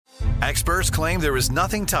Experts claim there is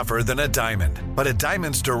nothing tougher than a diamond. But at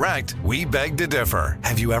Diamonds Direct, we beg to differ.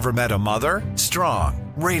 Have you ever met a mother?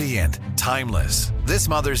 Strong, radiant, timeless. This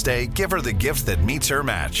Mother's Day, give her the gift that meets her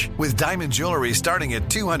match. With diamond jewelry starting at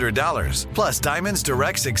 $200. Plus, Diamonds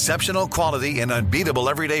Direct's exceptional quality and unbeatable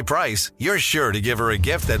everyday price, you're sure to give her a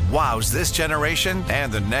gift that wows this generation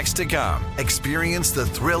and the next to come. Experience the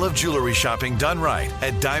thrill of jewelry shopping done right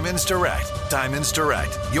at Diamonds Direct. Diamonds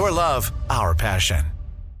Direct. Your love, our passion.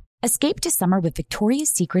 Escape to summer with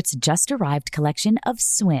Victoria's Secret's just-arrived collection of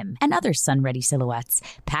swim and other sun-ready silhouettes.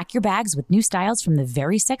 Pack your bags with new styles from the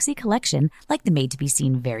Very Sexy collection, like the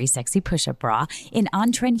made-to-be-seen Very Sexy push-up bra, in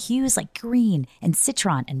on-trend hues like green and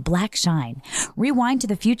citron and black shine. Rewind to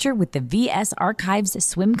the future with the VS Archives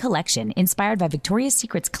swim collection, inspired by Victoria's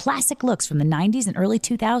Secret's classic looks from the 90s and early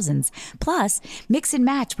 2000s. Plus, mix and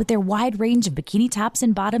match with their wide range of bikini tops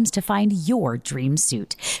and bottoms to find your dream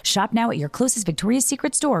suit. Shop now at your closest Victoria's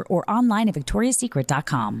Secret store or online at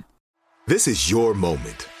victoriassecret.com. This is your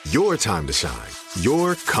moment, your time to shine,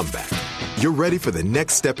 your comeback. You're ready for the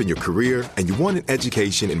next step in your career, and you want an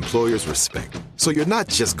education employers respect. So you're not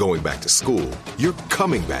just going back to school, you're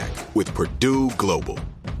coming back with Purdue Global.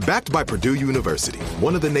 Backed by Purdue University,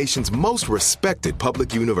 one of the nation's most respected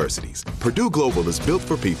public universities, Purdue Global is built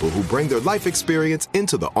for people who bring their life experience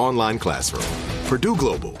into the online classroom. Purdue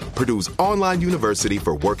Global, Purdue's online university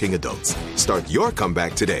for working adults. Start your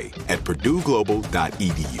comeback today at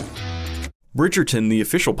purdueglobal.edu. Bridgerton, the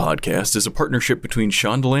official podcast, is a partnership between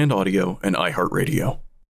Shondaland Audio and iHeartRadio.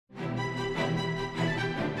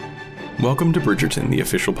 Welcome to Bridgerton, the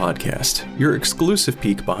official podcast, your exclusive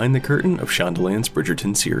peek behind the curtain of Shondaland's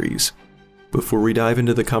Bridgerton series. Before we dive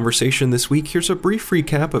into the conversation this week, here's a brief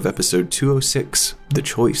recap of episode 206, The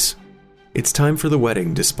Choice. It's time for the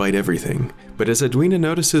wedding, despite everything, but as Edwina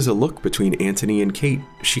notices a look between Anthony and Kate,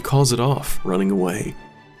 she calls it off, running away.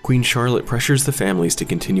 Queen Charlotte pressures the families to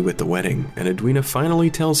continue with the wedding, and Edwina finally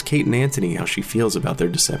tells Kate and Anthony how she feels about their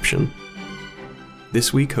deception.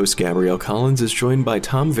 This week, host Gabrielle Collins is joined by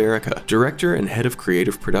Tom Verica, director and head of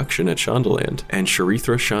creative production at Shondaland, and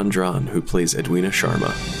Charithra Chandran, who plays Edwina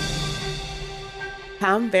Sharma.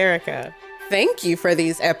 Tom Verica, thank you for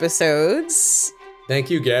these episodes. Thank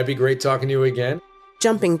you, Gabby. Great talking to you again.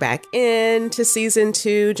 Jumping back into season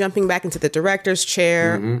 2, jumping back into the director's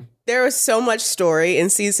chair. Mm-hmm. There was so much story in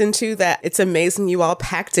season 2 that it's amazing you all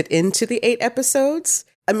packed it into the 8 episodes.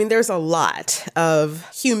 I mean, there's a lot of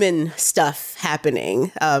human stuff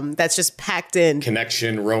happening that's just packed in.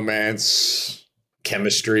 Connection, romance,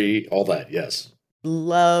 chemistry, all that, yes.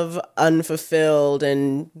 Love unfulfilled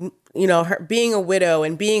and, you know, her being a widow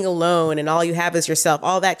and being alone and all you have is yourself.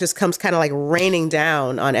 All that just comes kind of like raining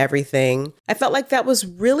down on everything. I felt like that was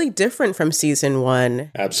really different from season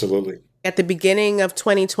 1. Absolutely. At the beginning of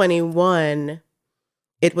 2021,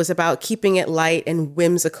 it was about keeping it light and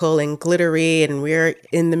whimsical and glittery, and we're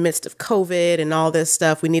in the midst of COVID and all this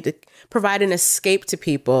stuff. We need to provide an escape to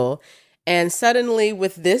people. And suddenly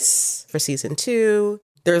with this, for season 2,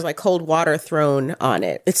 there's like cold water thrown on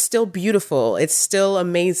it. It's still beautiful. It's still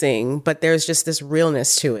amazing, but there's just this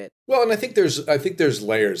realness to it. Well, and I think there's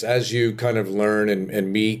layers. As you kind of learn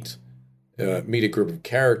and meet a group of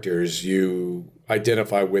characters, you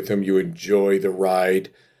identify with them, you enjoy the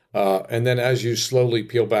ride. And then as you slowly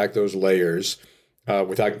peel back those layers,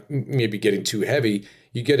 without maybe getting too heavy,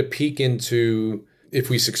 you get a peek into, if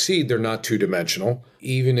we succeed, they're not two-dimensional.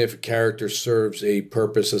 Even if a character serves a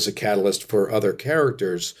purpose as a catalyst for other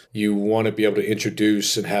characters, you want to be able to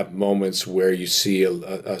introduce and have moments where you see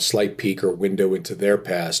a slight peek or window into their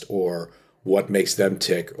past, or what makes them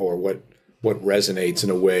tick, or what resonates in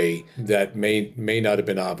a way that may not have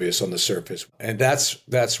been obvious on the surface. And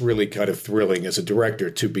that's really kind of thrilling as a director,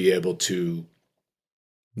 to be able to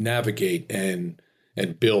navigate and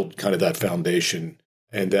build kind of that foundation,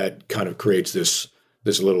 and that kind of creates this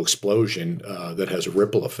little explosion that has a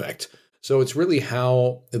ripple effect. So it's really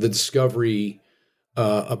how the discovery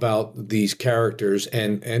about these characters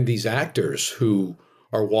and these actors who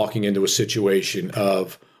are walking into a situation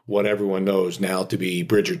of what everyone knows now to be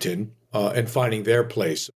Bridgerton, and finding their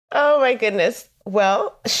place. Oh my goodness.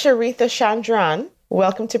 Well, Charithra Chandran,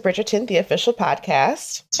 welcome to Bridgerton, the official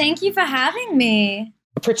podcast. Thank you for having me.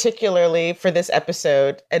 Particularly for this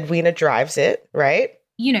episode, Edwina drives it, right?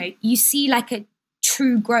 You know, you see like a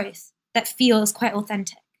true growth that feels quite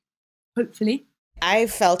authentic, hopefully. I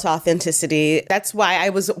felt authenticity. That's why I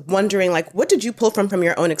was wondering, like, what did you pull from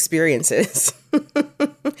your own experiences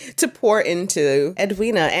to pour into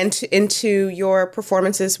Edwina and into your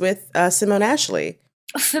performances with Simone Ashley?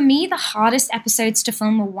 For me, the hardest episodes to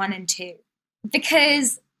film were 1 and 2,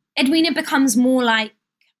 because Edwina becomes more like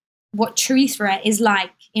what true threat is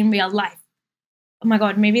like in real life. Oh my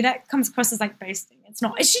God, maybe that comes across as like boasting. It's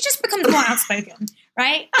not. She just becomes more outspoken,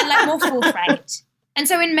 right? And like more forthright. And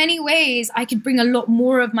so in many ways, I could bring a lot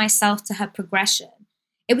more of myself to her progression.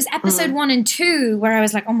 It was episode 1 and 2 where I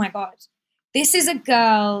was like, oh my God, this is a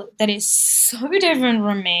girl that is so different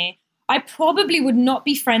from me. I probably would not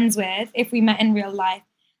be friends with if we met in real life.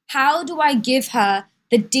 How do I give her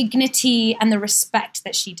the dignity and the respect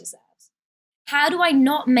that she deserves? How do I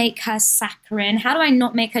not make her saccharine? How do I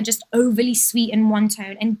not make her just overly sweet in one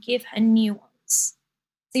tone and give her nuance?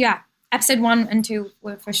 So yeah, episode 1 and 2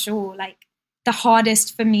 were for sure like the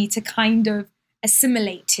hardest for me to kind of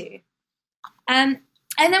assimilate to. And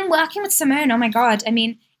then working with Simone, oh my God, I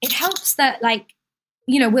mean, it helps that like,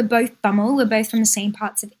 you know, we're both Tamil, we're both from the same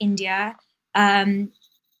parts of India.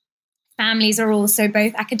 Families are also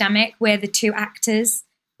both academic. We're the 2 actors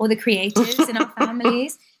or the creators in our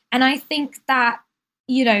families. And I think that,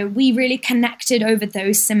 you know, we really connected over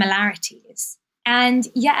those similarities. And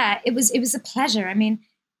yeah, it was a pleasure. I mean,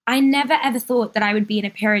 I never ever thought that I would be in a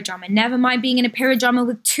period drama. Never mind being in a period drama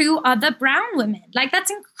with 2 other brown women. Like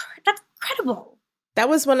that's incredible. That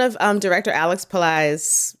was one of director Alex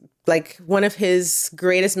Pillai's, like one of his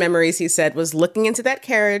greatest memories, he said, was looking into that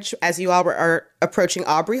carriage as you all are approaching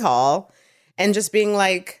Aubrey Hall and just being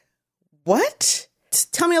like, what?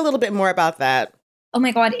 Tell me a little bit more about that. Oh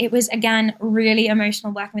my God, it was, again, really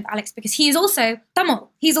emotional working with Alex because he is also Tamil.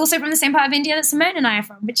 He's also from the same part of India that Simone and I are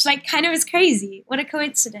from, which like kind of is crazy. What a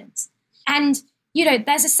coincidence. And, you know,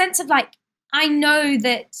 there's a sense of like, I know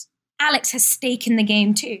that Alex has stake in the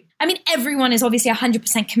game too. I mean, everyone is obviously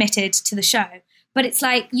 100% committed to the show, but it's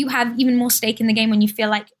like you have even more stake in the game when you feel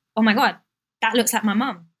like, oh my God, that looks like my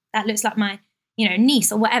mum. That looks like my, you know,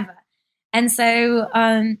 niece or whatever. And so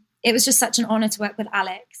it was just such an honor to work with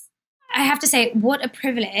Alex. I have to say, what a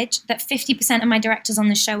privilege that 50% of my directors on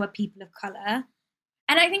the show are people of color.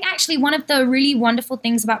 And I think actually one of the really wonderful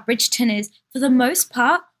things about Bridgerton is, for the most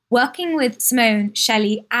part, working with Simone,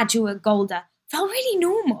 Shelley, Adjoa, Golda felt really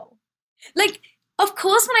normal. Like, of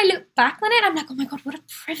course, when I look back on it, I'm like, oh my God, what a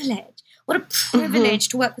privilege. What a privilege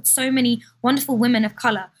to work with so many wonderful women of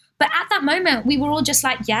color. But at that moment, we were all just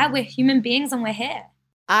like, yeah, we're human beings and we're here.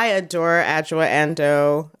 I adore Adjoa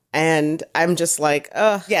Andoh. And I'm just like,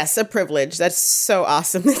 oh, yes, a privilege. That's so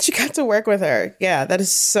awesome that you got to work with her. Yeah, that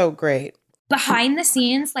is so great. Behind the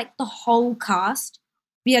scenes, like the whole cast,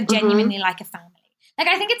 we are genuinely like a family. Like,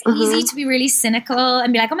 I think it's easy to be really cynical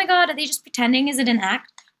and be like, oh my God, are they just pretending? Is it an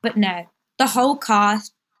act? But no, the whole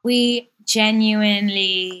cast, we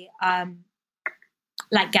genuinely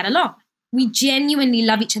like get along. We genuinely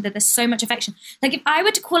love each other. There's so much affection. Like if I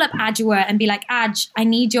were to call up Adjoa and be like, Adj, I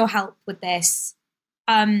need your help with this.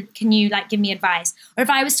 Can you like give me advice? Or if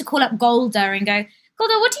I was to call up Golda and go,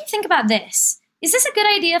 Golda, what do you think about this? Is this a good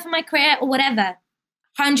idea for my career or whatever?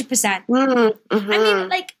 100%. I mean,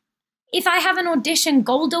 like if I have an audition,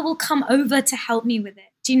 Golda will come over to help me with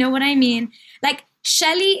it. Do you know what I mean? Like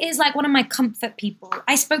Shelley is like one of my comfort people.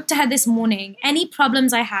 I spoke to her this morning. Any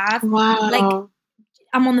problems I have, like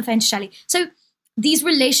I'm on the phone to Shelley. So these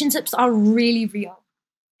relationships are really real.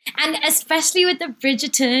 And especially with the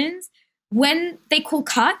Bridgertons, when they call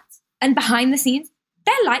cut and behind the scenes,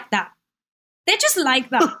 they're like that. They're just like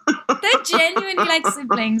that. They're genuinely like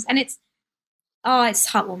siblings. And it's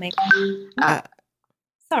heartwarming.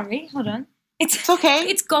 Sorry, hold on. It's okay.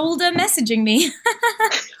 It's Golda messaging me.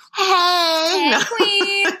 Hey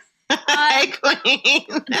Queen. Hey Queen.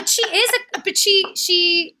 But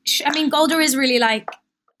she I mean, Golda is really like,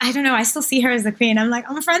 I don't know, I still see her as the queen. I'm like,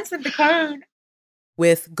 I'm friends with the queen.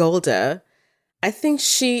 With Golda, I think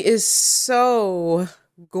she is so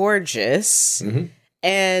gorgeous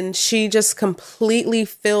and she just completely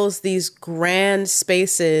fills these grand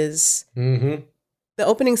spaces. The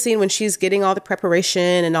opening scene when she's getting all the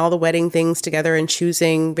preparation and all the wedding things together and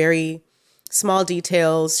choosing very small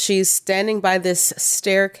details. She's standing by this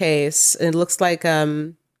staircase and it looks like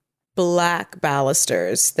black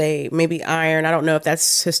balusters. They maybe iron. I don't know if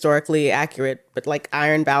that's historically accurate, but like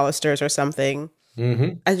iron balusters or something.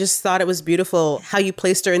 I just thought it was beautiful how you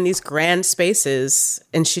placed her in these grand spaces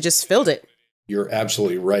and she just filled it. You're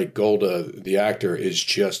absolutely right. Golda, the actor, is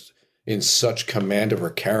just in such command of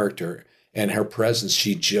her character and her presence.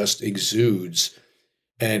 She just exudes.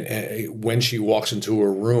 And when she walks into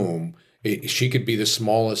a room, she could be the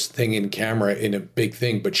smallest thing in camera in a big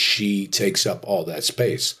thing, but she takes up all that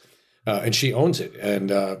space and she owns it.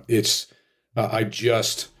 And I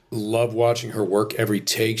just love watching her work every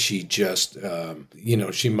take. She just,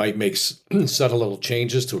 she might make subtle little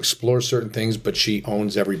changes to explore certain things, but she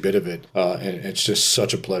owns every bit of it. And it's just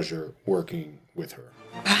such a pleasure working with her.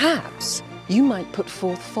 Perhaps You might put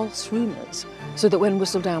forth false rumors so that when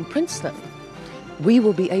Whistledown prints them, we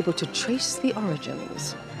will be able to trace the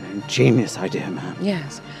origins. Ingenious idea, ma'am.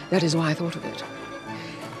 Yes, that is why I thought of it.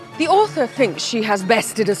 The author thinks she has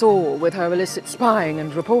bested us all with her illicit spying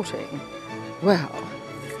and reporting. Well,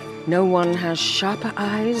 no one has sharper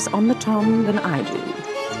eyes on the Tom than I do.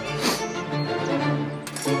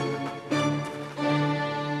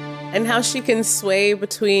 And how she can sway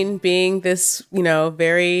between being this,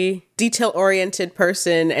 very detail-oriented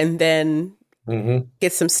person and then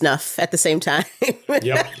get some snuff at the same time.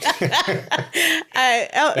 Yep.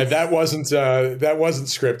 And that wasn't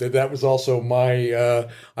scripted. That was also my.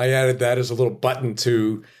 I added that as a little button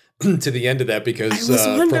to the end of that because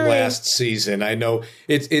from last season, I know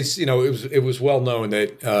it was well known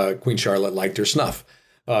that Queen Charlotte liked her snuff.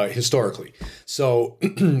 Historically. So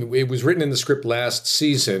it was written in the script last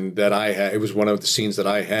season that I had. It was one of the scenes that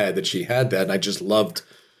I had that she had that. And I just loved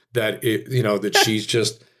that that she's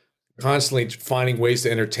just constantly finding ways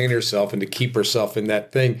to entertain herself and to keep herself in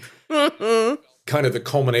that thing. Kind of the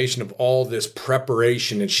culmination of all this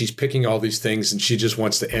preparation, and she's picking all these things and she just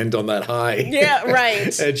wants to end on that high. Yeah,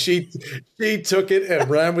 right. And she took it and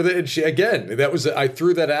ran with it. And I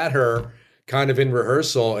threw that at her kind of in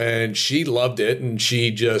rehearsal, and she loved it, and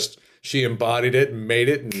she embodied it and made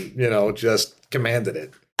it, and just commanded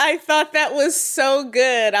it. I thought that was so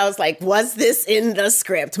good. I was like, was this in the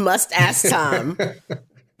script? Must ask Tom.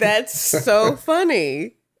 That's so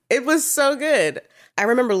funny. It was so good. I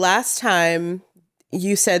remember last time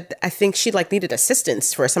you said, I think she needed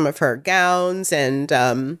assistance for some of her gowns and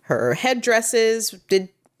her headdresses. Did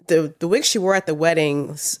the wig she wore at the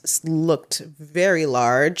wedding looked very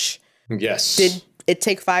large? Yes. Did it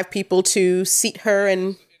take 5 people to seat her?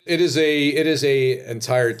 And it is a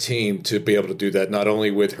entire team to be able to do that, not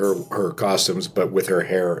only with her costumes, but with her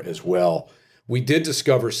hair as well. We did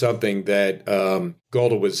discover something that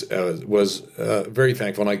Golda was very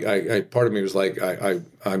thankful. And I part of me was like,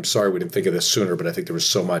 I'm sorry we didn't think of this sooner, but I think there was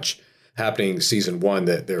so much happening in season 1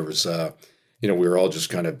 that there was, we were all just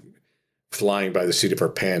kind of flying by the seat of our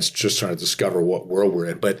pants, just trying to discover what world we're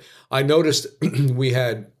in. But I noticed we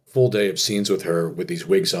had full day of scenes with her with these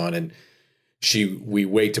wigs on, and we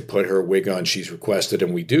wait to put her wig on she's requested,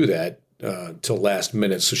 and we do that till last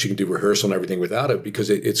minute so she can do rehearsal and everything without it, because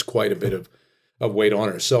it's quite a bit of weight on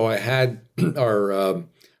her. So I had our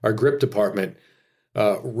grip department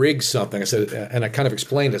rig something. I said, and I kind of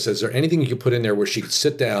explained, I said, is there anything you could put in there where she could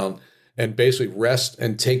sit down and basically rest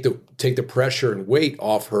and take the pressure and weight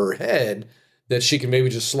off her head that she can maybe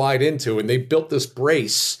just slide into? And they built this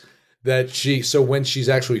brace so when she's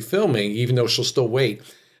actually filming, even though she'll still wait,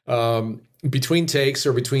 between takes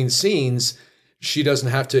or between scenes, she doesn't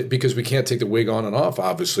have to, because we can't take the wig on and off,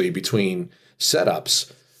 obviously, between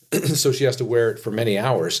setups. So she has to wear it for many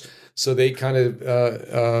hours. So they kind of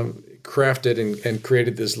crafted and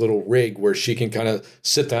created this little rig where she can kind of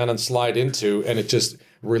sit down and slide into, and it just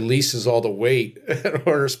releases all the weight on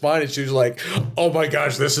her spine. And she was like, oh my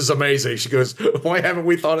gosh, this is amazing. She goes, why haven't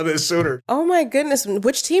we thought of this sooner? Oh my goodness.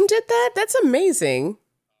 Which team did that? That's amazing.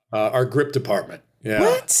 Our grip department. Yeah.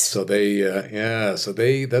 What? So that's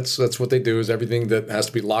what they do, is everything that has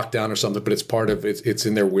to be locked down or something, but it's part of it's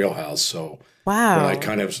in their wheelhouse. So wow. When I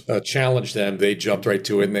kind of challenged them, they jumped right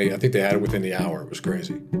to it, and I think they had it within the hour. It was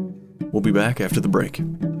crazy. We'll be back after the break.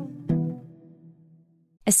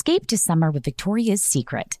 Escape to summer with Victoria's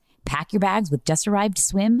Secret. Pack your bags with just-arrived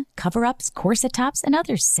swim, cover-ups, corset tops, and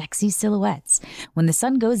other sexy silhouettes. When the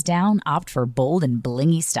sun goes down, opt for bold and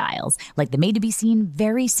blingy styles, like the made-to-be-seen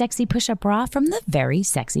Very Sexy Push-Up Bra from the Very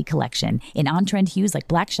Sexy collection, in on-trend hues like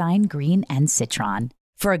black shine, green, and citron.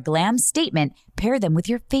 For a glam statement, pair them with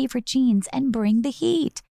your favorite jeans and bring the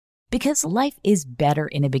heat. Because life is better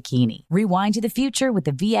in a bikini. Rewind to the future with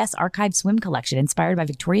the VS Archive Swim Collection, inspired by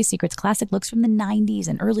Victoria's Secret's classic looks from the 90s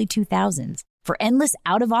and early 2000s. For endless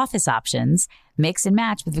out-of-office options, mix and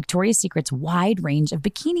match with Victoria's Secret's wide range of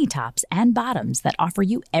bikini tops and bottoms that offer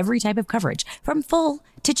you every type of coverage, from full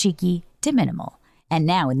to cheeky to minimal. And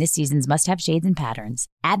now in this season's must-have shades and patterns,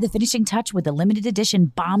 add the finishing touch with the limited edition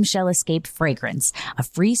Bombshell Escape fragrance, a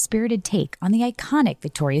free-spirited take on the iconic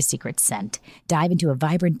Victoria's Secret scent. Dive into a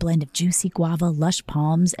vibrant blend of juicy guava, lush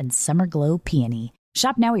palms, and summer glow peony.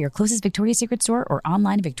 Shop now at your closest Victoria's Secret store or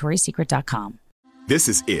online at victoriassecret.com. This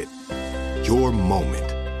is it. Your moment.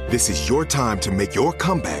 This is your time to make your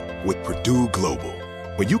comeback with Purdue Global.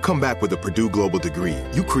 When you come back with a Purdue Global degree,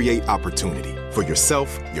 you create opportunity for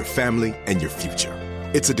yourself, your family, and your future.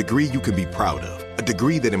 It's a degree you can be proud of, a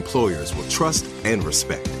degree that employers will trust and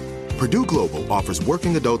respect. Purdue Global offers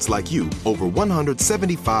working adults like you over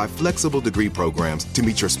 175 flexible degree programs to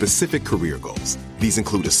meet your specific career goals. These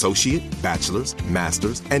include associate, bachelor's,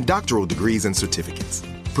 master's, and doctoral degrees and certificates.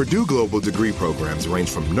 Purdue Global degree programs range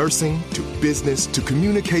from nursing to business to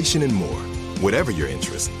communication and more. Whatever your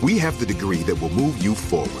interest, we have the degree that will move you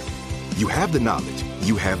forward. You have the knowledge,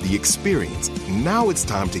 you have the experience. Now it's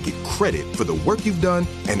time to get credit for the work you've done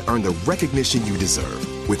and earn the recognition you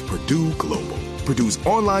deserve with Purdue Global, Purdue's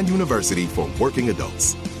online university for working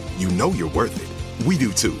adults. You know you're worth it. We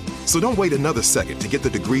do too. So don't wait another second to get the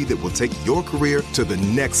degree that will take your career to the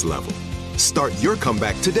next level. Start your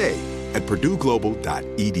comeback today at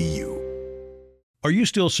purdueglobal.edu. Are you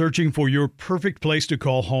still searching for your perfect place to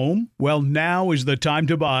call home? Well, now is the time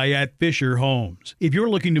to buy at Fisher Homes. If you're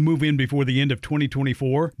looking to move in before the end of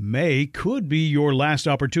 2024, May could be your last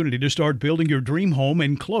opportunity to start building your dream home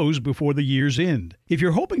and close before the year's end. If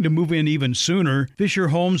you're hoping to move in even sooner, Fisher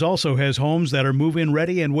Homes also has homes that are move-in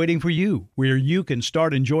ready and waiting for you, where you can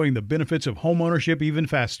start enjoying the benefits of homeownership even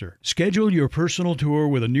faster. Schedule your personal tour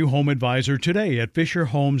with a new home advisor today at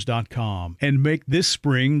FisherHomes.com and make this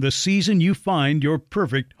spring the season you find your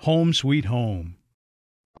perfect home sweet home.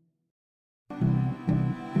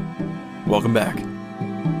 Welcome back.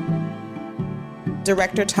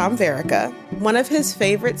 Director Tom Verica, one of his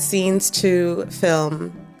favorite scenes to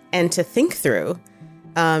film and to think through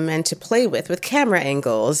and to play with camera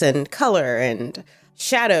angles and color and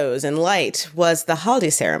shadows and light was the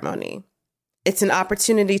Haldi ceremony. It's an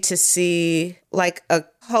opportunity to see like a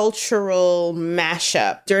cultural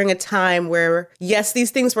mashup during a time where, yes,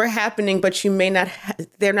 these things were happening, but you may not,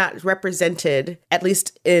 they're not represented, at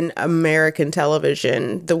least in American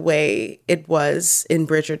television, the way it was in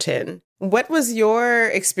Bridgerton. What was your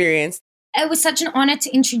experience? It was such an honor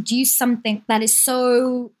to introduce something that is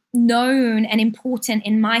so known and important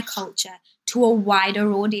in my culture to a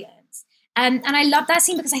wider audience. And I love that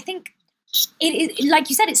scene because I think it is, like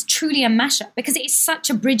you said, it's truly a mashup because it is such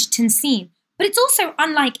a Bridgerton scene, but it's also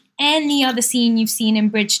unlike any other scene you've seen in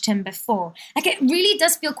Bridgerton before. Like it really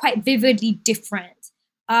does feel quite vividly different,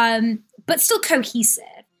 but still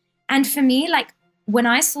cohesive. And for me, like when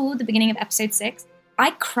I saw the beginning of episode 6,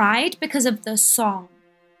 I cried because of the song.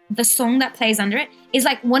 The song that plays under it is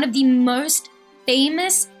like one of the most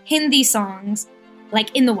famous Hindi songs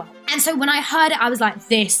like in the world. And so when I heard it, I was like,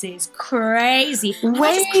 this is crazy.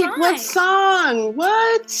 Wait, what song?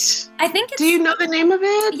 What? I think it's... Do you know the name of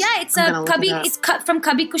it? Yeah, it's from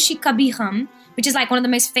Kabhi Khushi Kabhi Gham, which is like one of the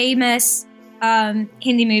most famous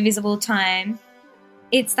Hindi movies of all time.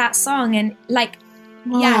 It's that song. And like,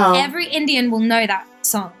 yeah, every Indian will know that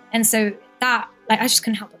song. And so that, like, I just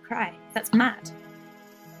couldn't help but cry. That's mad.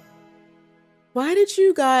 Why did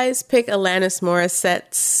you guys pick Alanis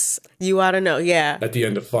Morissette's You Oughta Know? Yeah. At the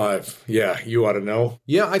end of 5. Yeah, You Oughta Know.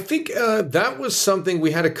 Yeah, I think that was something,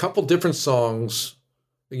 we had a couple different songs.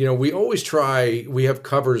 You know, we always try, we have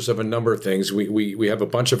covers of a number of things. We have a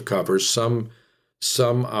bunch of covers. Some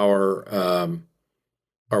are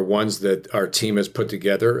ones that our team has put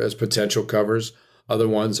together as potential covers. Other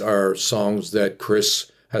ones are songs that Chris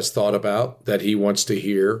has thought about that he wants to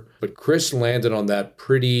hear. But Chris landed on that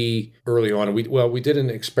pretty early on. We did an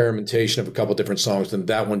experimentation of a couple different songs, and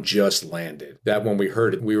that one just landed. That one we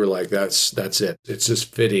heard it, we were like, that's it. It's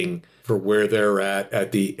just fitting for where they're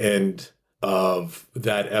at the end of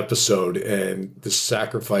that episode and the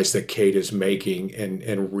sacrifice that Kate is making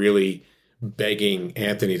and really begging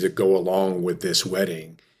Anthony to go along with this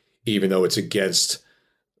wedding, even though it's against,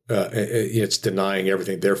 it's denying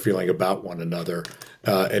everything they're feeling about one another.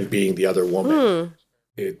 And being the other woman,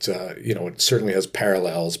 it certainly has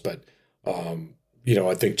parallels, but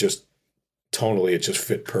I think just tonally it just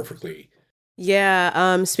fit perfectly.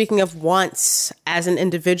 Yeah. Speaking of wants as an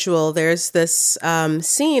individual, there's this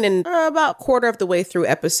scene in about quarter of the way through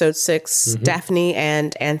episode 6. Mm-hmm. Daphne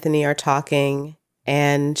and Anthony are talking,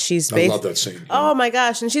 and she's I love that scene. Oh my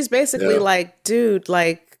gosh! And she's basically like, "Dude,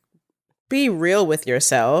 like, be real with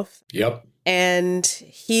yourself." Yep. And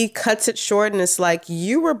he cuts it short and is like,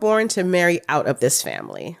 you were born to marry out of this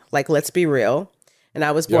family. Like, let's be real. And I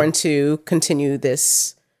was born to continue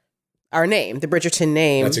our name, the Bridgerton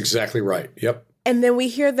name. That's exactly right. Yep. And then we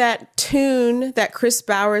hear that tune that Chris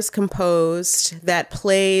Bowers composed that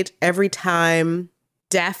played every time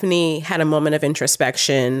Daphne had a moment of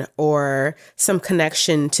introspection or some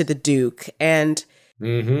connection to the Duke. And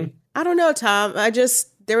I don't know, Tom,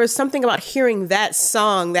 there was something about hearing that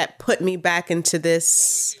song that put me back into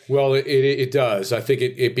this. Well, it does. I think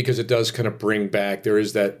it because it does kind of bring back, there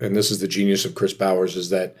is that, and this is the genius of Chris Bowers, is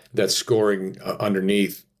that scoring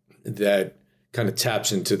underneath that kind of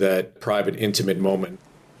taps into that private, intimate moment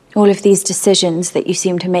All of these decisions that you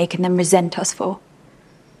seem to make and then resent us for.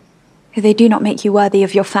 They do not make you worthy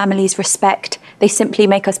of your family's respect. They simply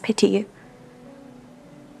make us pity you.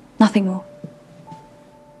 Nothing more.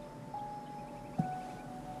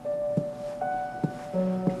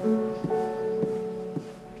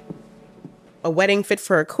 A Wedding Fit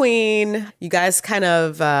for a Queen. You guys kind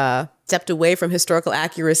of stepped away from historical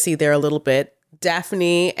accuracy there a little bit.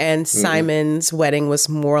 Daphne and Simon's wedding was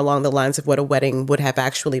more along the lines of what a wedding would have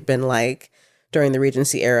actually been like during the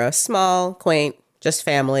Regency era. Small, quaint, just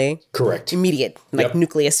family. Correct. Immediate, like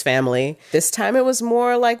nucleus family. This time it was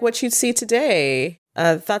more like what you'd see today.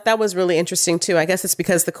 I thought that was really interesting too. I guess it's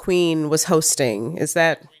because the Queen was hosting. Is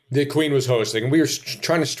that? The Queen was hosting. We were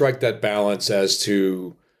trying to strike that balance as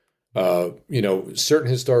to, certain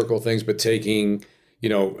historical things, but taking,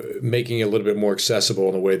 making it a little bit more accessible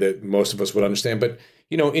in a way that most of us would understand. But,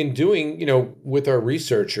 in doing, with our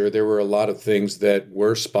researcher, there were a lot of things that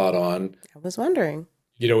were spot on. I was wondering.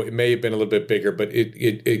 It may have been a little bit bigger, but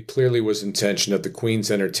it clearly was intention of the Queen's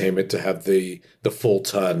Entertainment to have the full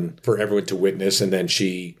ton for everyone to witness. And then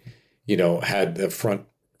she, had the front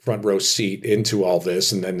row seat into all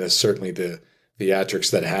this. And then there's certainly the theatrics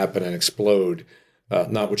that happen and explode.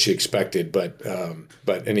 Not what she expected, but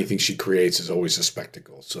anything she creates is always a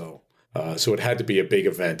spectacle. So it had to be a big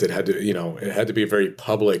event. It had to be a very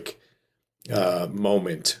public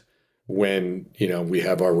moment when we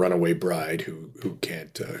have our runaway bride who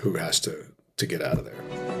has to get out of there.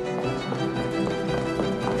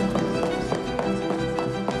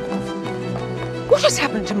 What has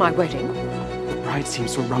happened to my wedding? The bride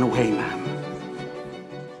seems to have run away, ma'am.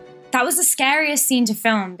 That was the scariest scene to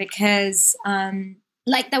film because,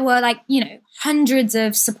 there were hundreds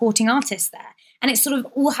of supporting artists there, and it sort of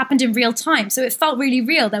all happened in real time. So it felt really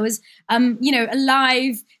real. There was, a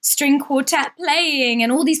live string quartet playing,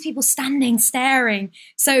 and all these people standing, staring.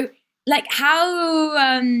 So,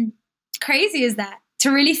 how crazy is that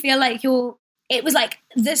to really feel like it was like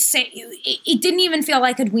this? It didn't even feel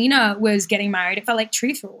like Edwina was getting married. It felt like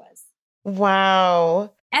Truthful was.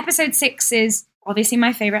 Wow. Episode 6 is obviously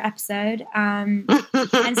my favorite episode. And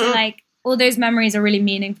so all those memories are really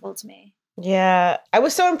meaningful to me. Yeah. I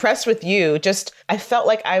was so impressed with you. I felt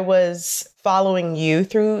like I was following you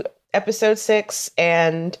through episode 6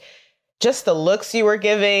 and just the looks you were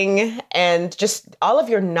giving and just all of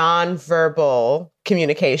your nonverbal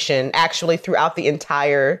communication actually throughout the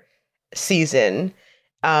entire season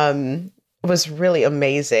was really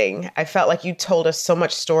amazing. I felt like you told us so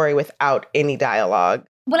much story without any dialogue.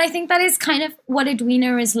 Well, I think that is kind of what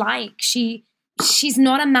Edwina is like. She's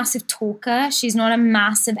not a massive talker. She's not a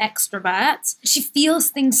massive extrovert. She feels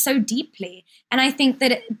things so deeply. And I think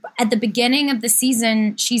that at the beginning of the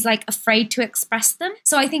season, she's afraid to express them.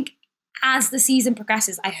 So I think as the season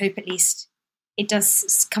progresses, I hope at least it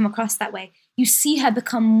does come across that way. You see her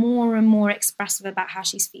become more and more expressive about how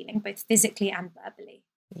she's feeling, both physically and verbally.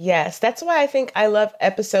 Yes, that's why I think I love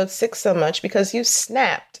episode 6 so much, because you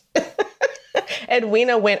snapped.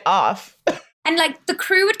 Edwina went off. And the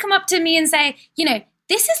crew would come up to me and say,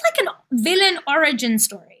 this is like a villain origin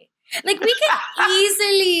story. We could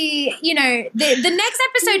easily, the next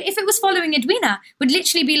episode, if it was following Edwina, would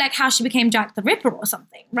literally be how she became Jack the Ripper or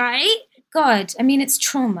something, right? God, I mean, it's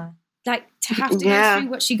trauma. To have to go through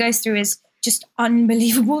what she goes through is just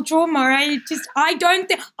unbelievable trauma. I don't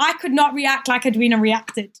think I could not react like Edwina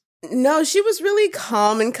reacted. No, she was really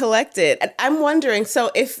calm and collected. And I'm wondering,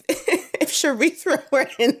 so if Charisma were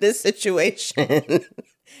in this situation,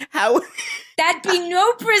 how... There'd be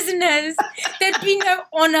no prisoners. There'd be no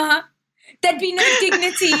honor. There'd be no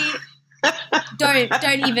dignity.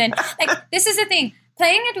 Don't even. This is the thing.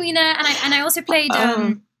 Playing Edwina, and I also played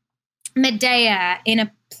Medea in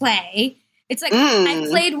a play. It's I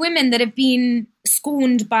played women that have been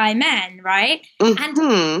scorned by men, right?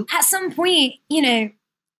 And at some point,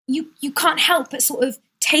 you can't help but sort of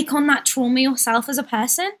take on that trauma yourself as a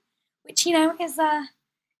person, which,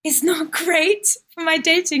 is not great for my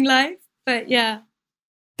dating life. But yeah.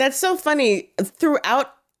 That's so funny.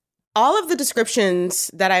 Throughout all of the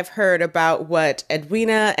descriptions that I've heard about what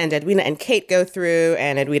Edwina and Kate go through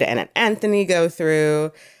and Edwina and Anthony go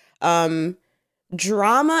through,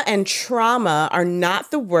 drama and trauma are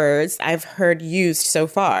not the words I've heard used so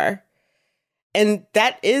far. And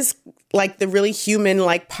that is the really human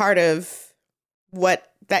part of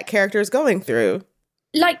what that character is going through.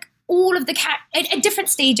 All of the at different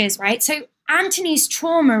stages, right? So Anthony's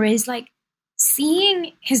trauma is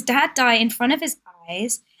seeing his dad die in front of his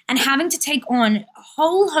eyes and having to take on a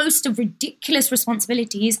whole host of ridiculous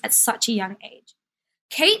responsibilities at such a young age.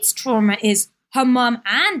 Kate's trauma is her mom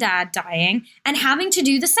and dad dying and having to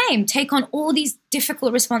do the same, take on all these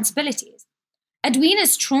difficult responsibilities.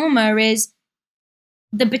 Edwina's trauma is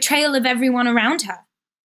the betrayal of everyone around her,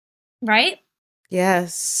 right?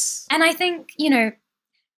 Yes. And I think,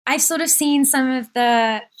 I've sort of seen some of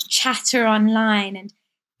the chatter online, and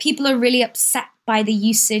people are really upset by the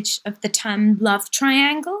usage of the term love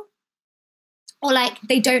triangle. Or like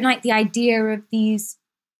they don't like the idea of these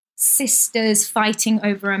sisters fighting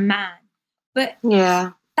over a man. But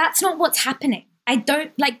that's not what's happening.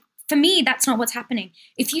 For me, that's not what's happening.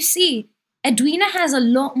 If you see, Edwina has a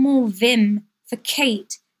lot more vim for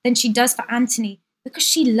Kate than she does for Anthony because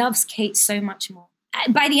she loves Kate so much more.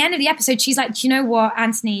 By the end of the episode, she's like, you know what,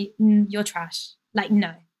 Anthony, you're trash. Like,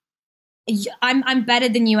 no. I'm better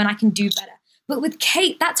than you and I can do better. But with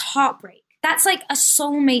Kate, that's heartbreak. That's like a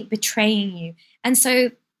soulmate betraying you. And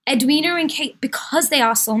so Edwina and Kate, because they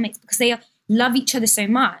are soulmates, because they love each other so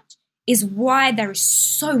much, is why there is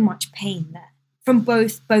so much pain there from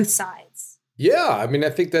both sides. Yeah, I mean, I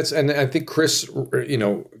think Chris,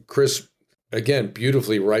 Chris again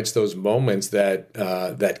beautifully writes those moments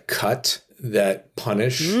that cut, that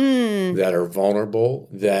punish, that are vulnerable,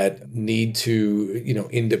 that need to,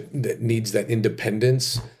 that needs that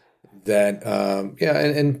independence, that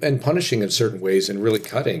and punishing in certain ways and really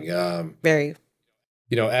cutting. Very.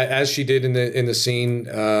 As she did in the scene,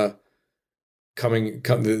 the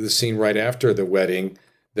scene right after the wedding,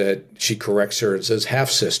 that she corrects her and says half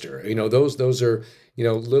sister. Those are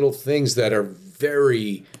little things that are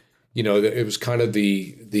very. It was kind of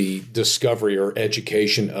the discovery or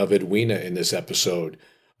education of Edwina in this episode,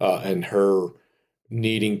 and her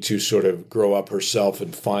needing to sort of grow up herself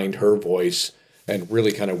and find her voice and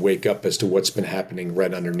really kind of wake up as to what's been happening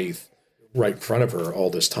right in front of her all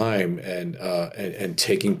this time, and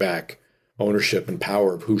taking back ownership and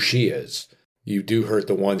power of who she is. You do hurt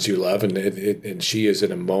the ones you love, and she is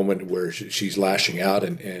in a moment where she's lashing out,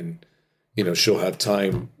 and she'll have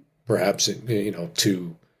time perhaps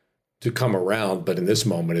to come around, but in this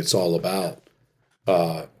moment, it's all about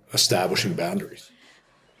establishing boundaries.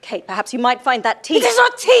 Kate, perhaps you might find that tea. It is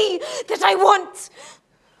not tea that I want.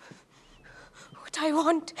 What I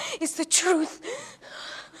want is the truth.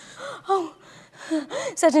 Oh,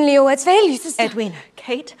 certainly your words fail you, sister. Edwina,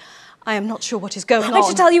 Kate, I am not sure what is going on. I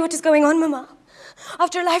should tell you what is going on, Mama.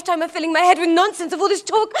 After a lifetime of filling my head with nonsense of all this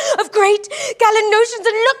talk of great, gallant notions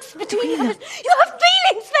and looks between us, you have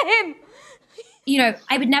feelings for him.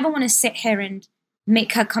 I would never want to sit here and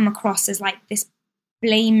make her come across as like this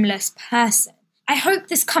blameless person. I hope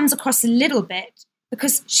this comes across a little bit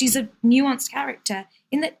because she's a nuanced character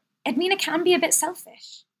in that Edwina can be a bit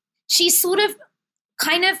selfish. She's sort of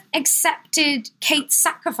kind of accepted Kate's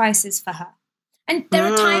sacrifices for her. And there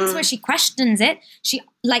are times where she questions it. She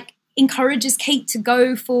encourages Kate to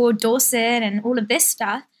go for Dorset and all of this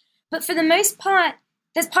stuff. But for the most part,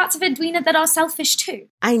 there's parts of Edwina that are selfish too.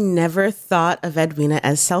 I never thought of Edwina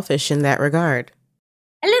as selfish in that regard.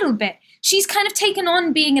 A little bit. She's kind of taken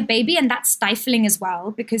on being a baby, and that's stifling as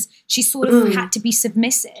well because she sort of had to be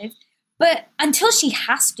submissive. But until she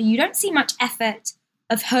has to, you don't see much effort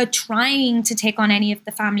of her trying to take on any of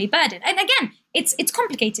the family burden. And again, it's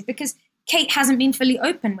complicated because Kate hasn't been fully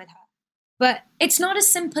open with her. But it's not as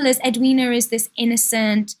simple as Edwina is this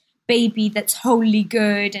innocent baby that's wholly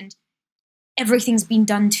good and everything's been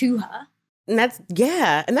done to her. And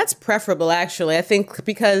that's preferable, actually, I think,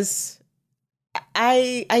 because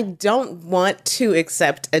I don't want to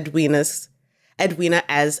accept Edwina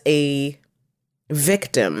as a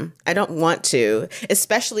victim. I don't want to,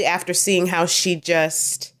 especially after seeing how she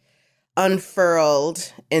just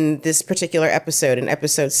unfurled in this particular episode, in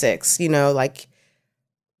episode 6,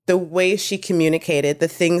 the way she communicated, the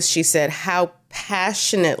things she said, how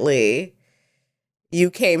passionately you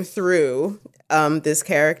came through this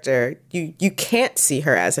character. You can't see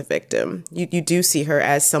her as a victim. You do see her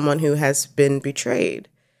as someone who has been betrayed,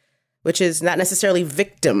 which is not necessarily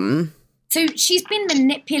victim. So she's been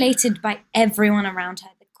manipulated by everyone around her,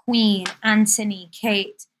 the Queen, Anthony,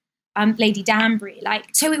 Kate, Lady Danbury.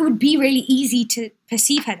 So it would be really easy to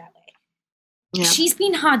perceive her that way. Yeah. She's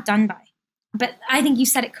been hard done by, but I think you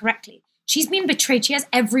said it correctly. She's been betrayed. She has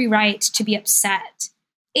every right to be upset.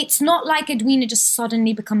 It's not like Edwina just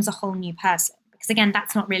suddenly becomes a whole new person, because again,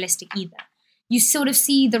 that's not realistic either. You sort of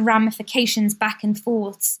see the ramifications back and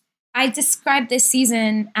forths. I describe this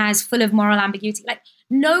season as full of moral ambiguity.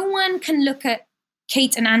 No one can look at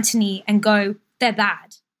Kate and Anthony and go, they're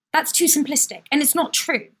bad. That's too simplistic. And it's not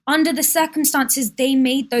true. Under the circumstances, they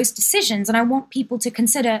made those decisions. And I want people to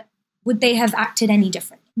consider, would they have acted any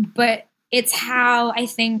different? But it's how I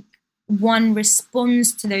think one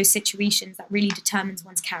responds to those situations that really determines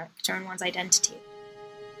one's character and one's identity.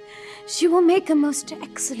 She will make a most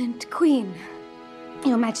excellent queen,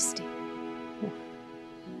 Your Majesty.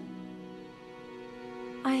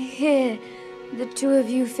 I hear the two of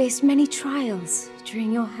you faced many trials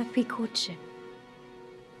during your happy courtship.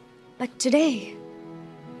 But today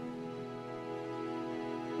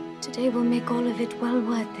will make all of it well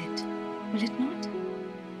worth it, will it not?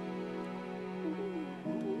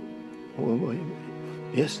 Well,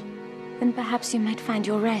 yes. Then perhaps you might find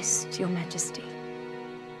your rest, Your Majesty.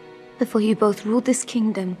 Before you both rule this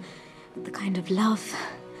kingdom with the kind of love,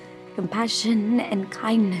 compassion, and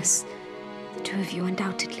kindness the two of you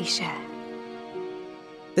undoubtedly share.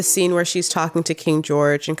 The scene where she's talking to King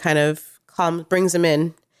George and kind of brings him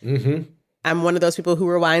in. Mm-hmm. I'm one of those people who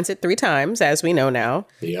rewinds it 3 times, as we know now.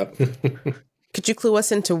 Yep. Could you clue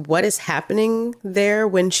us into what is happening there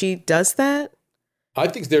when she does that? I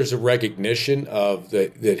think there's a recognition of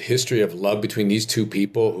that history of love between these two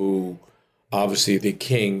people who, obviously the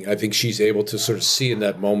king, I think she's able to sort of see in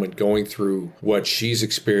that moment going through what she's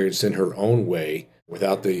experienced in her own way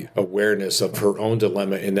without the awareness of her own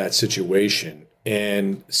dilemma in that situation,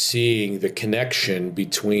 and seeing the connection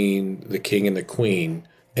between the king and the queen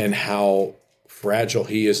and how fragile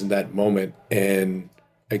he is in that moment. And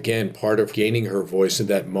again, part of gaining her voice in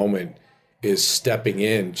that moment is stepping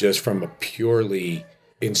in just from a purely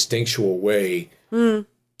instinctual way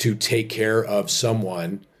to take care of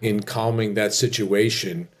someone in calming that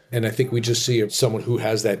situation. And I think we just see someone who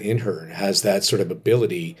has that in her, has that sort of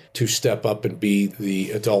ability to step up and be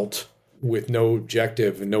the adult with no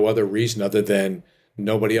objective and no other reason other than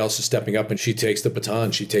nobody else is stepping up, and she takes the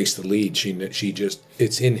baton, she takes the lead. She just,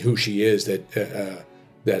 it's in who she is that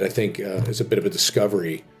I think is a bit of a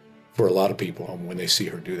discovery for a lot of people when they see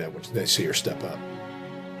her do that, when they see her step up.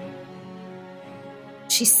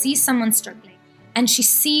 She sees someone struggling, and she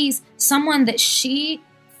sees someone that she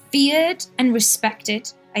feared and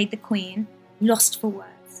respected, like the queen, lost for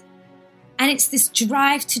words. And it's this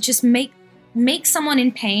drive to just make someone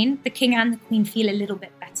in pain, the king and the queen, feel a little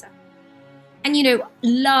bit better. And, you know,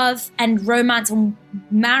 love and romance and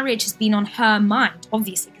marriage has been on her mind,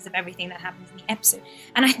 obviously, because of everything that happens in the episode.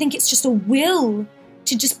 And I think it's just a will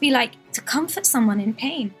to just be like, to comfort someone in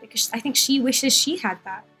pain, because I think she wishes she had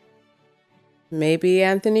that. Maybe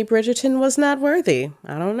Anthony Bridgerton was not worthy.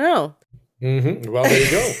 I don't know. Mm-hmm. Well, there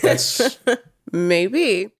you go. That's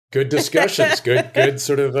maybe. Good discussions. Good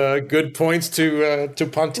sort of good points to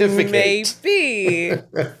pontificate. Maybe.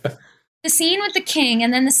 The scene with the king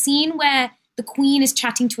and then the scene where the queen is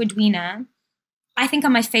chatting to Edwina, I think are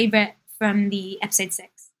my favorite from the episode 6.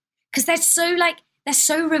 Because they're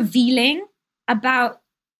so revealing about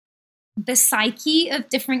the psyche of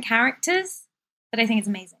different characters that I think it's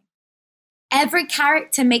amazing. Every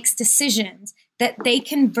character makes decisions that they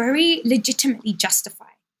can very legitimately justify,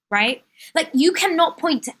 right? Like, you cannot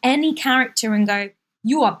point to any character and go,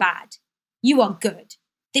 you are bad, you are good,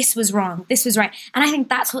 this was wrong, this was right. And I think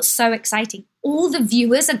that's what's so exciting. All the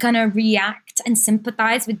viewers are going to react and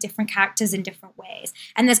sympathize with different characters in different ways.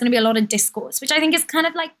 And there's going to be a lot of discourse, which I think is kind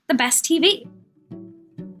of like the best TV.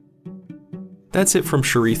 That's it from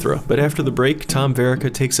Charithra, but after the break, Tom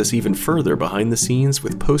Verica takes us even further behind the scenes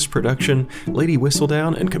with post-production, Lady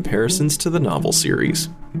Whistledown, and comparisons to the novel series.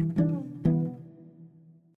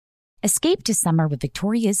 Escape to summer with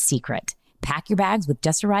Victoria's Secret. Pack your bags with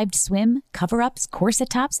just-arrived swim, cover-ups, corset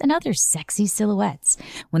tops, and other sexy silhouettes.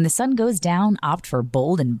 When the sun goes down, opt for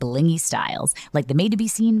bold and blingy styles, like the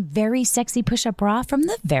made-to-be-seen Very Sexy Push-Up Bra from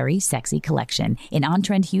the Very Sexy collection, in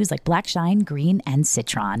on-trend hues like black shine, green, and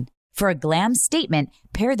citron. For a glam statement,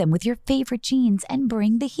 pair them with your favorite jeans and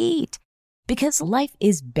bring the heat. Because life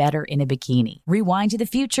is better in a bikini. Rewind to the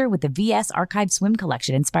future with the VS Archive Swim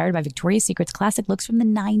Collection inspired by Victoria's Secret's classic looks from the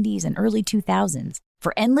 90s and early 2000s.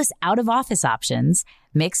 For endless out-of-office options,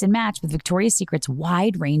 mix and match with Victoria's Secret's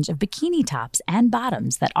wide range of bikini tops and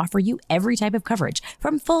bottoms that offer you every type of coverage,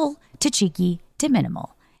 from full to cheeky to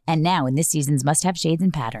minimal. And now in this season's must-have shades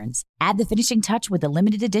and patterns, add the finishing touch with the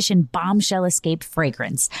limited edition Bombshell Escape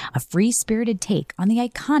fragrance, a free-spirited take on the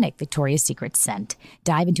iconic Victoria's Secret scent.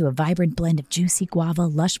 Dive into a vibrant blend of juicy guava,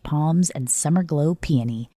 lush palms, and summer glow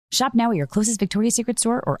peony. Shop now at your closest Victoria's Secret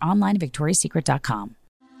store or online at victoriassecret.com.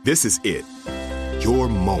 This is it. Your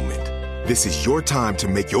moment. This is your time to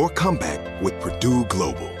make your comeback with Purdue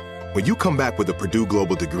Global. When you come back with a Purdue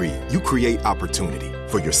Global degree, you create opportunity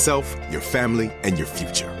for yourself, your family, and your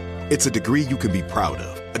future. It's a degree you can be proud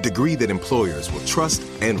of, a degree that employers will trust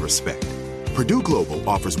and respect. Purdue Global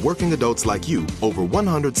offers working adults like you over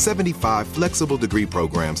 175 flexible degree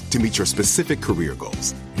programs to meet your specific career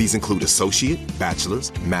goals. These include associate,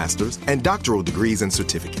 bachelor's, master's, and doctoral degrees and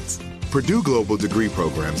certificates. Purdue Global degree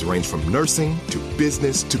programs range from nursing to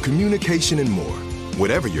business to communication and more.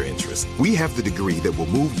 Whatever your interest, we have the degree that will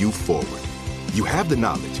move you forward. You have the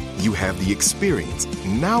knowledge, you have the experience.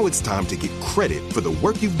 Now it's time to get credit for the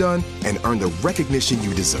work you've done and earn the recognition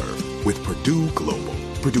you deserve with Purdue Global,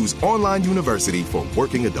 Purdue's online university for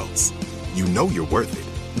working adults. You know you're worth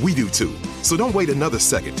it. We do too. So don't wait another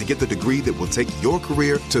second to get the degree that will take your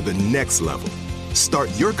career to the next level. Start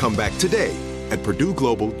your comeback today at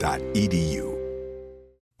purdueglobal.edu.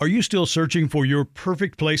 Are you still searching for your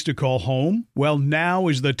perfect place to call home? Well, now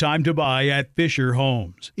is the time to buy at Fisher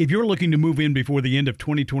Homes. If you're looking to move in before the end of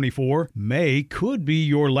 2024, May could be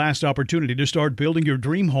your last opportunity to start building your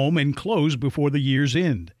dream home and close before the year's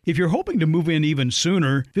end. If you're hoping to move in even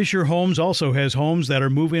sooner, Fisher Homes also has homes that are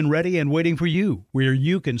move-in ready and waiting for you, where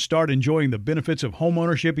you can start enjoying the benefits of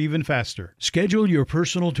homeownership even faster. Schedule your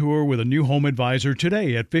personal tour with a new home advisor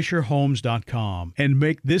today at FisherHomes.com and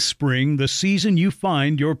make this spring the season you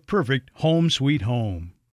find your perfect home sweet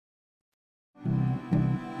home.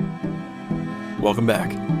 Welcome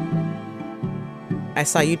back. I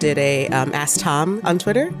saw you did a Ask Tom on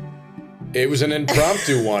Twitter. It was an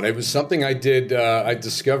impromptu one. It was something I did. I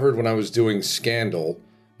discovered when I was doing Scandal,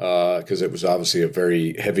 because it was obviously a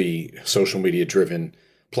very heavy social media driven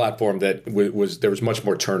platform that there was much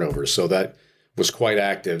more turnover. So that was quite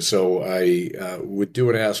active. So I would do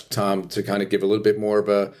an Ask Tom to kind of give a little bit more of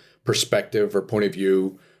a perspective or point of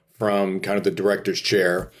view from kind of the director's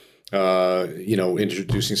chair,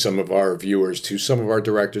 introducing some of our viewers to some of our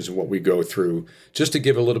directors and what we go through, just to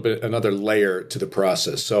give a little bit another layer to the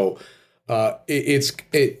process. So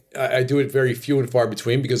I do it very few and far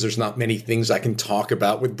between because there's not many things I can talk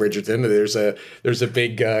about with Bridgerton. There's a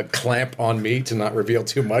big clamp on me to not reveal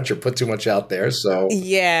too much or put too much out there. So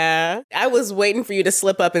yeah, I was waiting for you to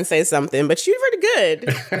slip up and say something, but you were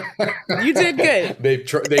good. You did good.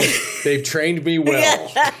 They've trained me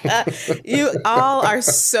well. You all are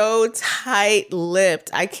so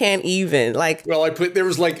tight-lipped. I can't even Well, I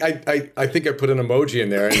think I put an emoji in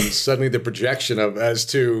there, and suddenly the projection as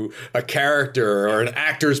to a character or an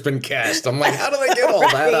actor's been cast. I'm like, how do they get all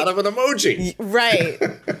that out of an emoji? Right.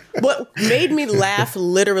 What made me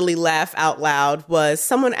literally laugh out loud, was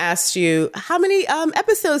someone asked you, how many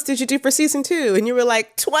episodes did you do for season 2? And you were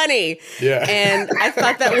like, 20. Yeah. And I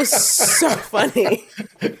thought that was so funny.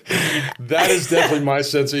 That is definitely my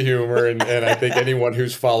sense of humor. And I think anyone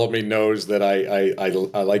who's followed me knows that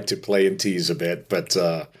I like to play and tease a bit. But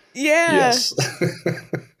yeah. Yes.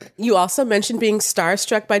 You also mentioned being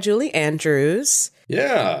starstruck by Julie Andrews.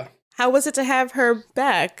 Yeah. How was it to have her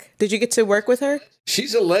back? Did you get to work with her?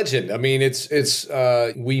 She's a legend. I mean,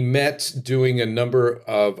 we met doing a number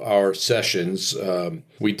of our sessions.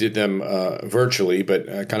 We did them virtually, but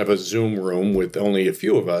kind of a Zoom room with only a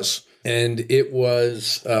few of us. And it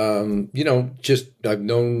was, just I've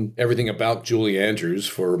known everything about Julie Andrews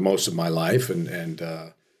for most of my life,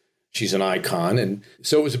 and she's an icon. And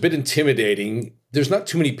so it was a bit intimidating. There's not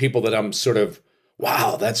too many people that I'm sort of,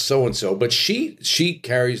 wow, that's so-and-so. But she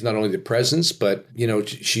carries not only the presence, but,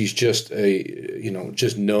 she's just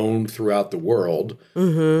just known throughout the world.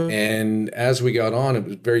 Mm-hmm. And as we got on, it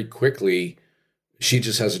was very quickly, she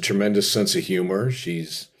just has a tremendous sense of humor. She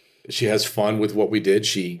has fun with what we did.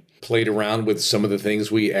 She played around with some of the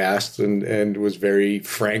things we asked and was very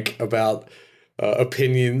frank about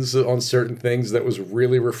opinions on certain things. That was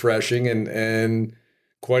really refreshing and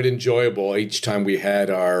quite enjoyable each time we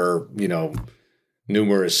had our,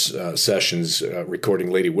 numerous sessions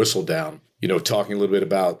recording Lady Whistledown, talking a little bit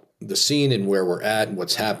about the scene and where we're at and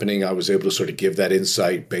what's happening. I was able to sort of give that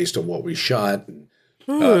insight based on what we shot.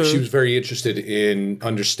 She was very interested in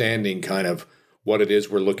understanding kind of what it is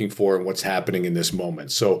we're looking for and what's happening in this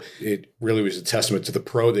moment. So it really was a testament to the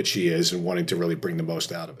pro that she is and wanting to really bring the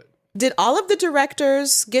most out of it. Did all of the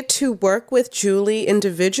directors get to work with Julie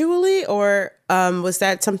individually, or was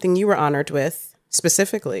that something you were honored with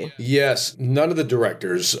specifically? Yes, none of the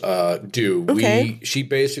directors do. Okay. She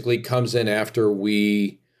basically comes in after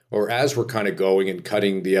as we're kind of going and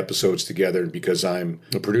cutting the episodes together. Because I'm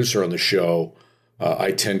a producer on the show,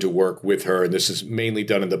 I tend to work with her, and this is mainly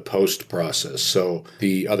done in the post process. So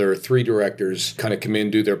the other 3 directors kind of come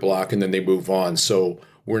in, do their block, and then they move on. So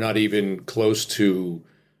we're not even close to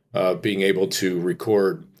being able to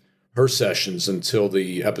record her sessions until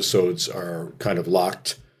the episodes are kind of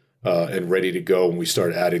locked and ready to go, and we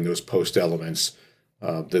start adding those post elements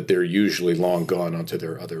that they're usually long gone onto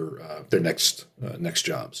their next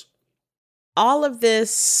jobs. All of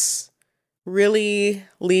this really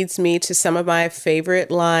leads me to some of my favorite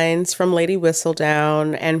lines from Lady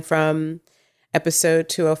Whistledown and from episode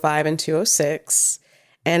 205 and 206.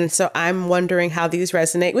 And so I'm wondering how these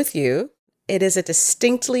resonate with you. It is a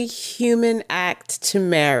distinctly human act to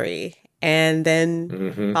marry, and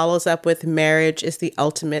then follows up with marriage is the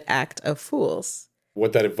ultimate act of fools.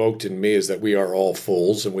 What that evoked in me is that we are all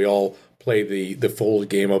fools, and we all play the full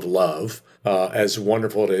game of love. As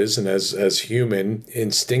wonderful it is, and as human,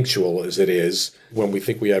 instinctual as it is, when we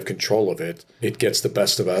think we have control of it, it gets the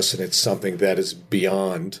best of us, and it's something that is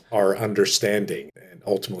beyond our understanding and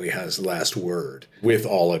ultimately has the last word with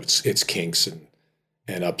all of its kinks and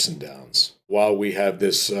ups and downs. While we have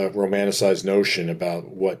this romanticized notion about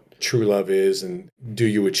what true love is and do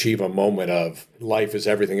you achieve a moment of life is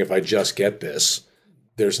everything if I just get this,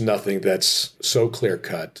 there's nothing that's so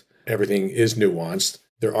clear-cut. Everything is nuanced.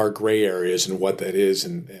 There are gray areas in what that is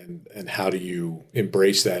and how do you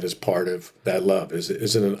embrace that as part of that love? Is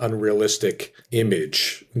it an unrealistic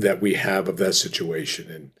image that we have of that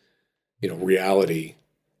situation? And, reality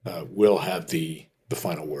will have the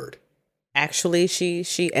final word. Actually,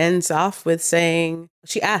 she ends off with saying,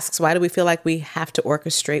 she asks, why do we feel like we have to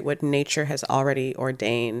orchestrate what nature has already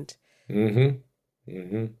ordained?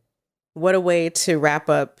 What a way to wrap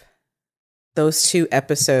up those two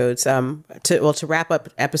episodes, to wrap up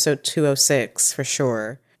episode 206 for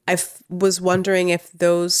sure. I was wondering if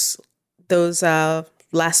those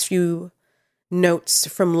last few notes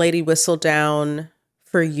from Lady Whistledown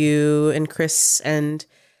for you and Chris and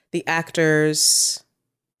the actors,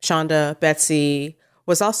 Shonda, Betsy,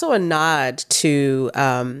 was also a nod to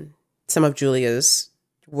some of Julia's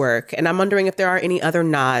work. And I'm wondering if there are any other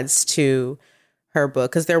nods to her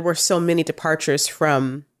book, because there were so many departures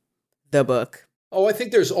from the book. Oh, I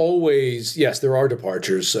think there's always, yes, there are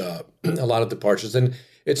departures, a lot of departures. And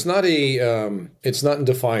it's not it's not in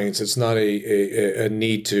defiance. It's not a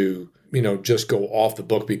need to, just go off the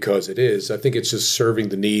book because it is. I think it's just serving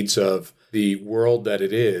the needs of the world that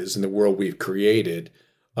it is and the world we've created.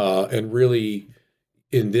 And really,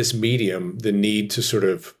 in this medium, the need to sort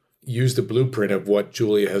of use the blueprint of what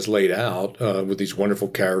Julia has laid out with these wonderful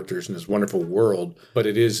characters and this wonderful world. But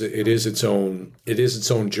it is its own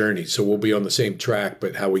journey. So we'll be on the same track,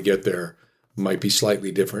 but how we get there might be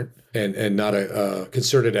slightly different and not a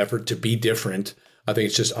concerted effort to be different. I think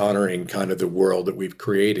it's just honoring kind of the world that we've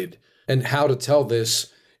created and how to tell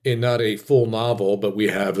this in not a full novel, but we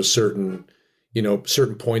have a certain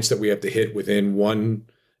points that we have to hit within one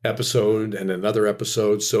episode and another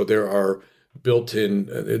episode. So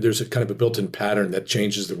there's a kind of a built-in pattern that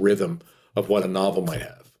changes the rhythm of what a novel might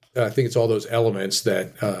have. I think it's all those elements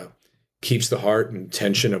that keeps the heart and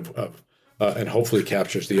tension of and hopefully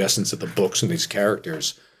captures the essence of the books and these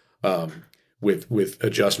characters with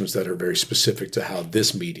adjustments that are very specific to how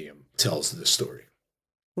this medium tells this story.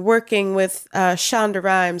 Working with Shonda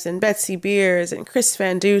Rhimes and Betsy Beers and Chris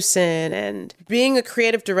Van Dusen and being a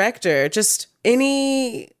creative director, just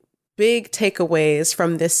any big takeaways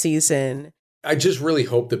from this season? I just really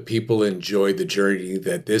hope that people enjoy the journey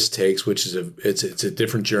that this takes, which is it's a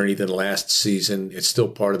different journey than last season. It's still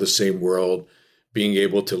part of the same world. Being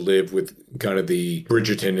able to live with kind of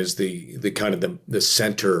Bridgerton is the kind of the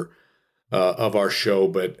center of our show,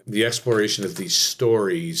 but the exploration of these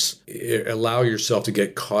stories, allow yourself to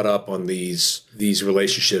get caught up on these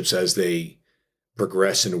relationships as they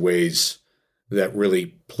progress in ways that really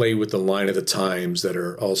play with the line of the times, that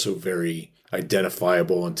are also very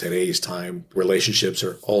identifiable in today's time. Relationships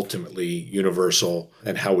are ultimately universal,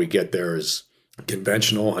 and how we get there is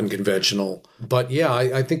conventional, unconventional. But yeah,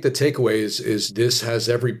 I think the takeaway is this has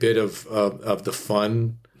every bit of the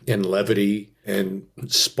fun and levity and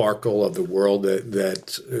sparkle of the world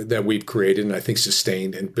that we've created, and I think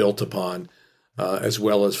sustained and built upon, as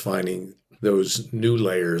well as finding those new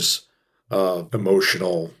layers of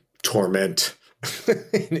emotional torment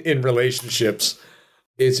in relationships.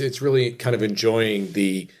 It's really kind of enjoying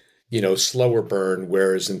the slower burn,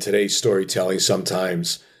 whereas in today's storytelling,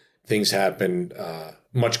 sometimes things happen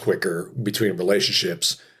much quicker between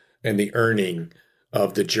relationships, and the earning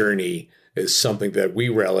of the journey is something that we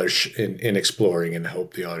relish in exploring, and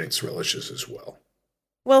hope the audience relishes as well.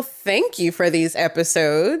 Well, thank you for these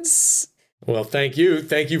episodes. Well, thank you.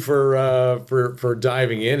 Thank you for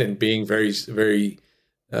diving in and being very, very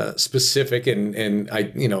specific and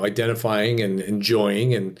identifying and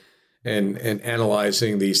enjoying and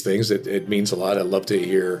analyzing these things. It means a lot. I'd love to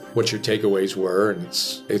hear what your takeaways were, and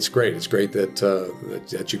it's great. It's great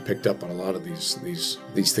that you picked up on a lot of these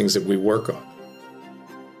things that we work on.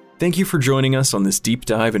 Thank you for joining us on this deep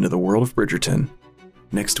dive into the world of Bridgerton.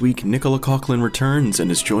 Next week, Nicola Coughlan returns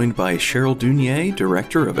and is joined by Cheryl Dunier,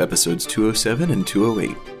 director of episodes 207 and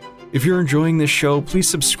 208. If you're enjoying this show, please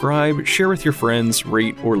subscribe, share with your friends,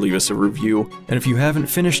 rate, or leave us a review. And if you haven't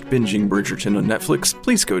finished binging Bridgerton on Netflix,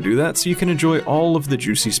 please go do that so you can enjoy all of the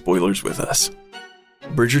juicy spoilers with us.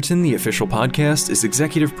 Bridgerton, the official podcast, is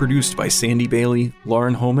executive produced by Sandy Bailey,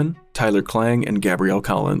 Lauren Homan, Tyler Klang, and Gabrielle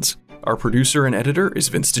Collins. Our producer and editor is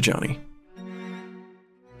Vince DeJohnny.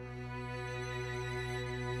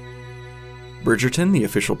 Bridgerton, the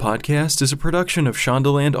official podcast, is a production of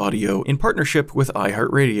Shondaland Audio in partnership with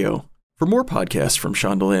iHeartRadio. For more podcasts from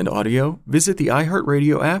Shondaland Audio, visit the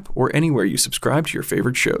iHeartRadio app or anywhere you subscribe to your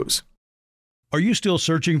favorite shows. Are you still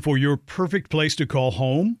searching for your perfect place to call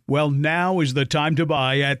home? Well, now is the time to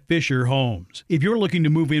buy at Fisher Homes. If you're looking to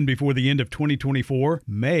move in before the end of 2024,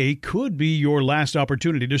 May could be your last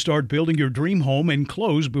opportunity to start building your dream home and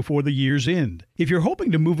close before the year's end. If you're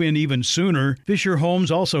hoping to move in even sooner, Fisher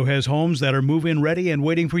Homes also has homes that are move-in ready and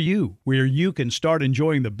waiting for you, where you can start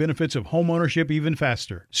enjoying the benefits of homeownership even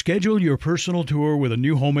faster. Schedule your personal tour with a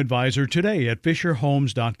new home advisor today at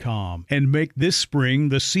FisherHomes.com and make this spring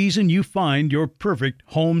the season you find your perfect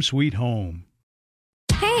home sweet home.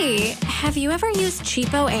 Hey, have you ever used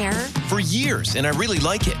Cheapo Air? For years, and I really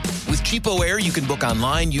like it. With Cheapo Air, you can book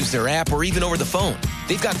online, use their app, or even over the phone.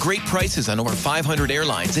 They've got great prices on over 500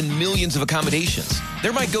 airlines and millions of accommodations.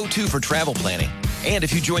 They're my go-to for travel planning. And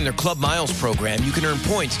if you join their Club Miles program, you can earn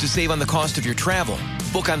points to save on the cost of your travel.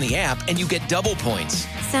 Book on the app, and you get double points.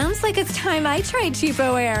 Sounds like it's time I tried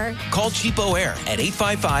Cheapo Air. Call Cheapo Air at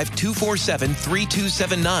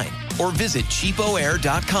 855-247-3279 or visit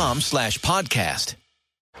cheapoair.com/podcast.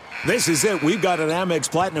 This is it. We've got an Amex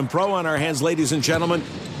Platinum Pro on our hands, ladies and gentlemen.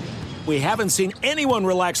 We haven't seen anyone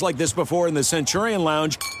relax like this before in the Centurion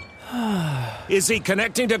Lounge. Is he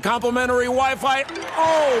connecting to complimentary Wi-Fi?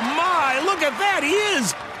 Oh, my! Look at that! He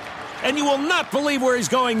is! And you will not believe where he's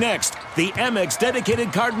going next. The Amex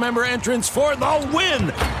dedicated card member entrance for the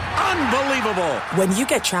win! Unbelievable! When you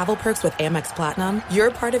get travel perks with Amex Platinum,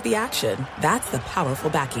 you're part of the action. That's the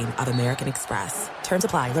powerful backing of American Express. Terms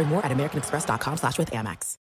apply. Learn more at americanexpress.com/withAmex.